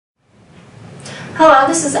Hello,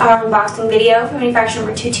 this is our unboxing video for manufacturer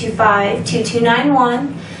number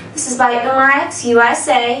 2252291. This is by Umarex,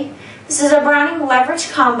 USA. This is a Browning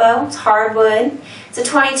leverage combo. It's hardwood. It's a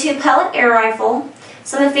 22 pellet air rifle.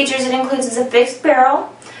 Some of the features it includes is a fixed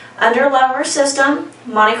barrel, under lever system,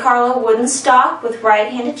 Monte Carlo wooden stock with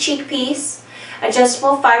right-handed cheek piece,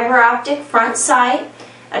 adjustable fiber optic front sight,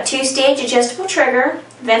 a two-stage adjustable trigger,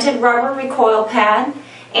 vented rubber recoil pad,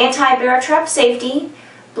 anti-bear trap safety,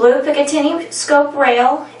 blue Picatinny scope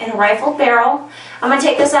rail, and a rifled barrel. I'm going to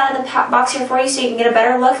take this out of the box here for you so you can get a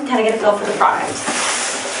better look and kind of get a feel for the product.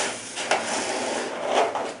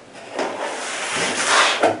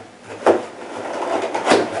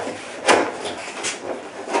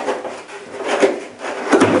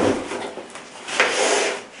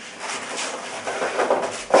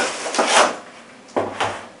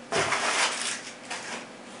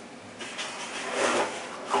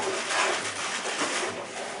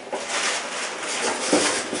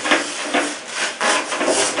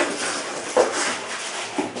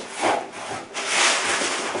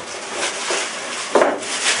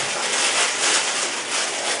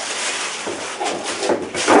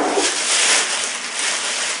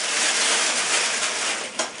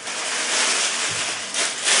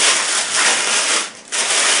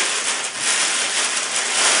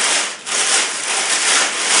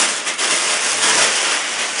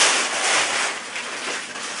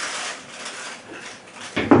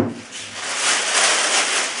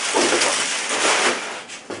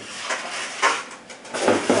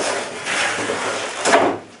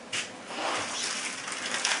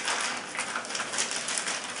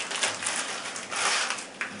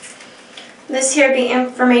 This here be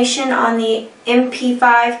information on the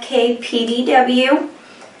MP5K PDW.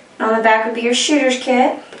 On the back would be your shooter's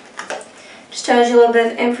kit. Just tells you a little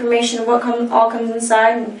bit of information of what all comes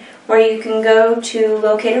inside and where you can go to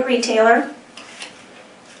locate a retailer.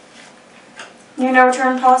 Your no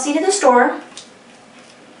return policy to the store.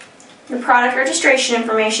 Your product registration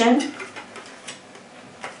information.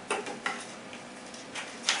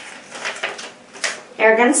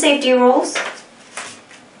 Airgun safety rules.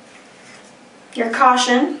 Your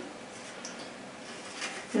caution,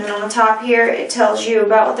 and then on the top here it tells you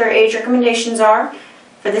about what their age recommendations are.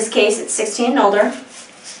 For this case it's 16 and older.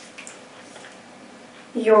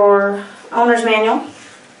 Your owner's manual.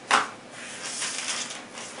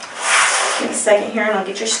 Give me a second here and I'll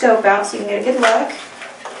get your scope out so you can get a good look.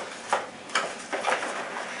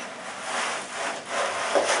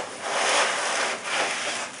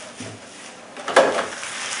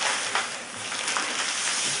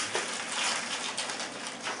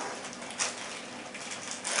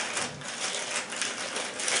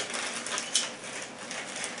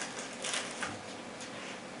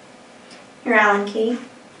 Your Allen key.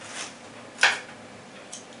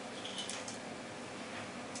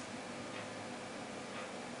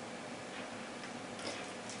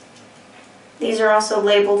 These are also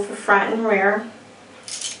labeled for front and rear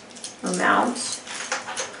or mounts.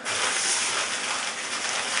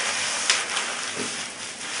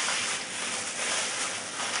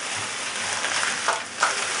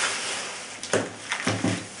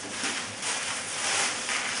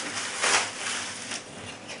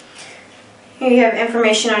 Here you have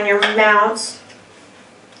information on your mounts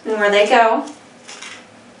and where they go.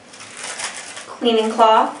 Cleaning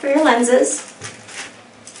cloth for your lenses.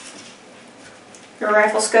 Your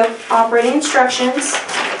rifle scope operating instructions.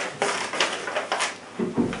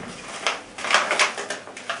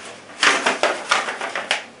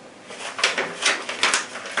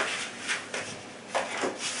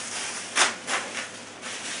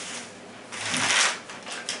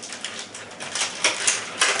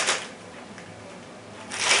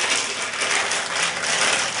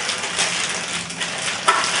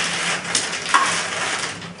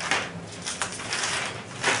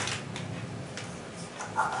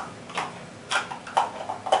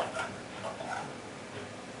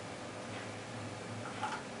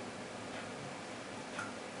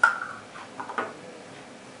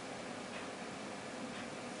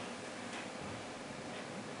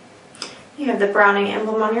 You have the Browning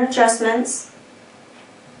emblem on your adjustments.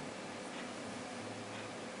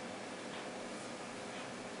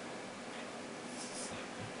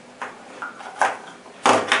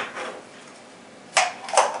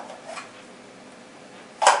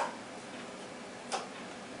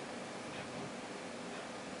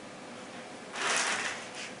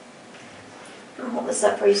 I'll hold this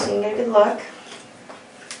up for you so you can get a good look.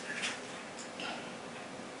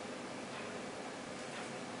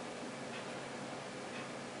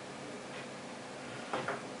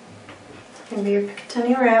 Going to be your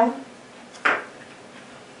Picatinny rail.